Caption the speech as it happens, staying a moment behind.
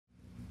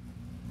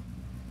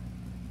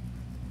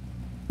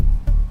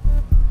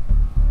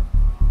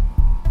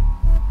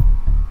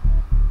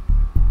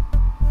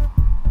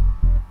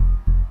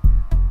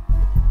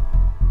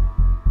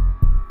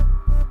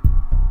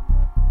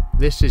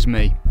This is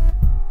me.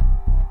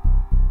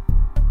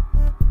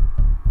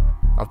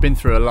 I've been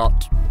through a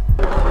lot.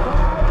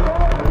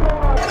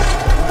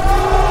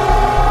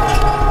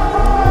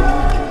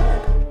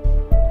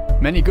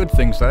 Many good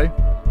things though.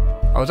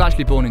 I was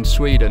actually born in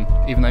Sweden,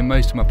 even though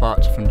most of my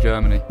parts are from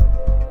Germany.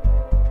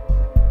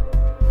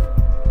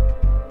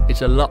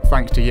 It's a lot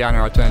thanks to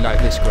Jana I turned out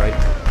this great.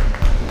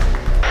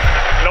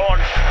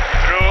 Launch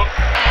through.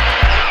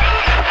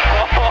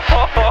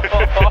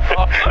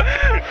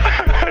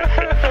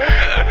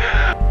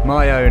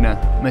 My owner,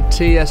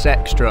 Matthias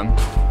Ekström.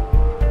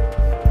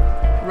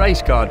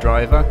 Race car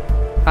driver?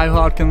 How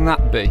hard can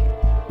that be?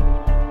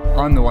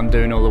 I'm the one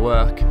doing all the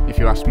work, if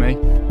you ask me.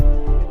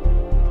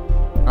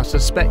 I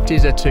suspect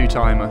he's a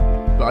two-timer,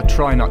 but I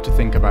try not to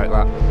think about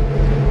that.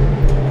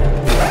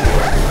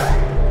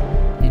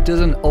 He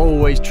doesn't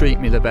always treat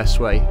me the best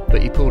way,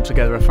 but he pulled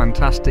together a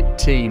fantastic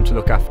team to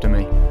look after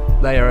me.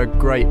 They are a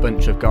great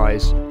bunch of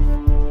guys.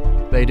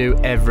 They do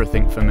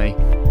everything for me.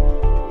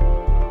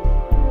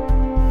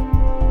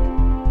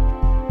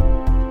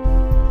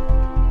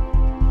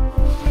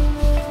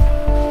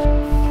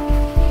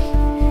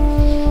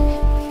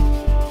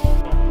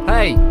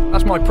 Hey,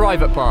 that's my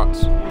private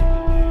parts.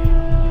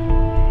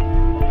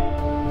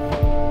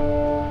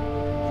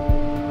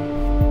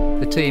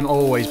 The team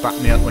always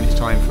back me up when it's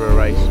time for a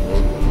race.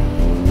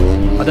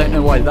 I don't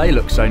know why they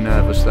look so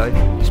nervous though.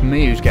 It's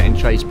me who's getting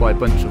chased by a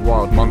bunch of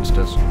wild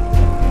monsters.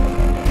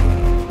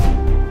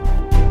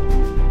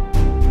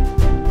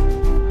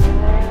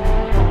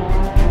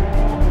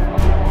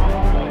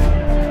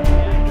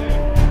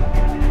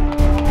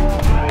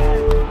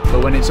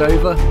 But when it's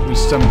over, we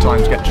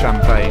sometimes get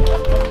champagne.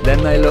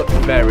 Then they look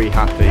very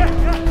happy.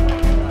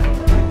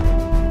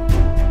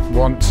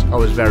 Once I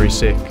was very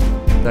sick.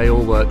 They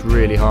all worked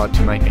really hard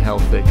to make me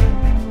healthy.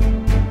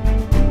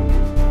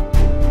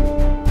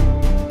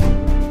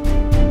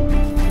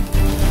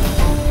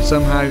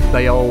 Somehow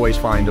they always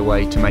find a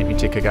way to make me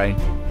tick again.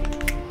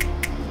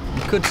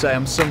 You could say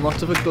I'm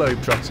somewhat of a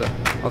globetrotter.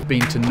 I've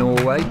been to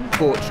Norway,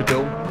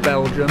 Portugal,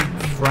 Belgium,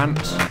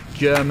 France,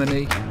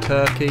 Germany,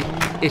 Turkey,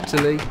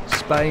 Italy,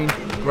 Spain,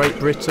 Great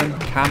Britain,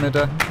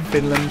 Canada,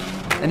 Finland,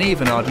 and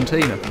even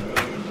Argentina.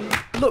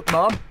 Look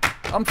Mom,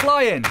 I'm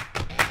flying!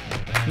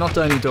 Not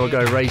only do I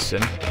go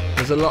racing,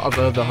 there's a lot of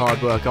other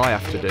hard work I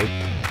have to do.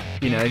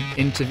 You know,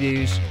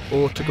 interviews,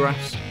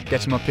 autographs,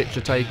 getting my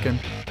picture taken,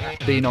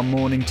 being on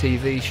morning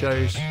TV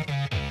shows,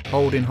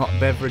 holding hot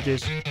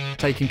beverages,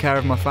 taking care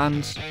of my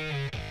fans.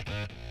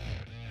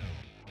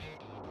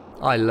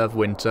 I love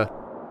winter.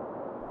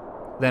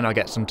 Then I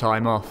get some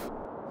time off.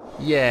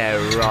 Yeah,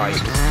 right.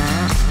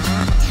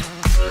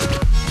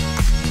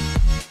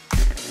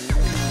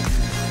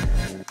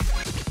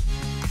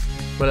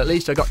 Well, at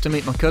least I got to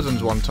meet my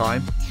cousins one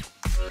time.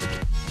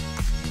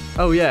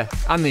 Oh yeah,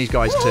 and these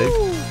guys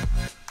too.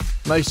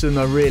 Most of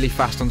them are really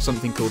fast on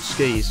something called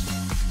skis.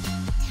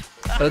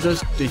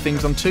 Others do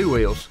things on two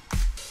wheels.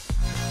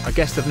 I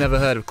guess they've never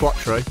heard of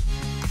quattro.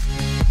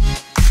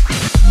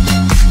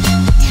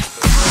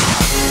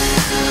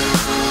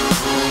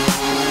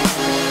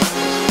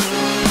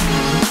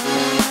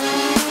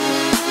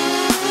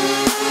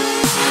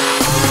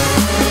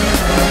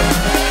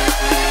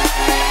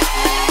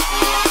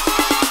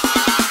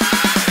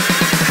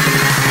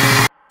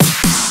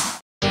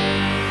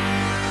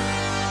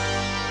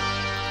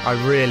 I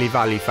really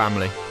value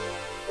family.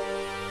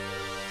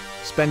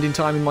 Spending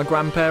time with my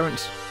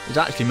grandparents is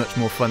actually much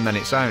more fun than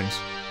it sounds.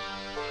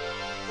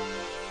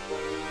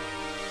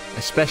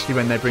 Especially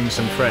when they bring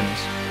some friends,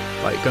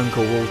 like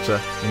Uncle Walter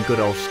and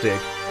good old Stig.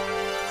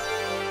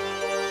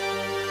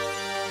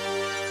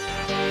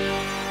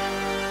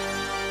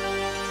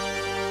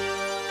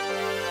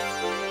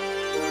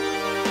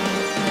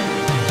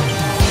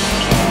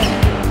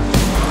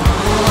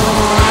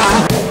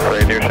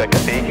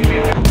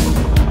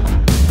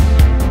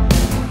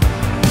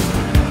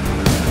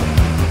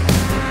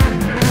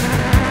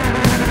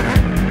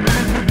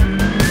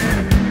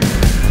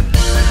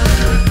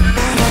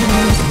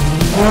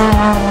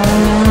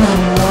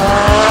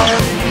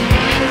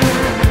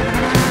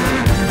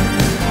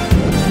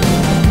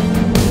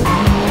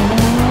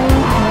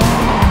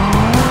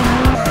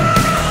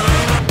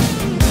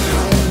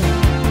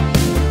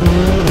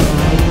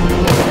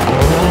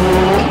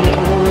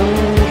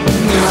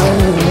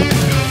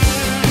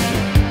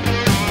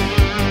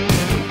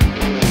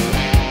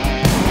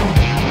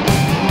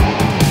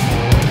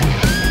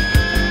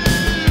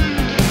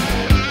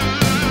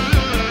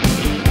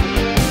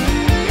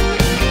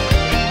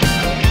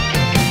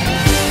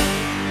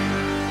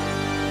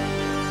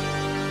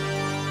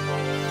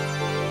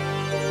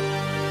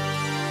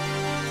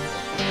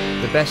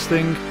 The best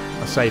thing,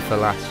 I say for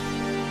last.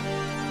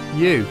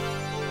 You.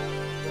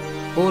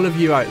 All of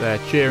you out there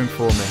cheering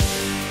for me.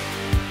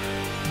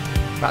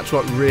 That's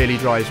what really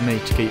drives me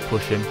to keep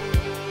pushing.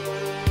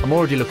 I'm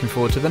already looking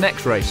forward to the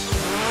next race.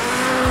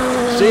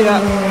 See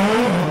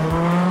ya!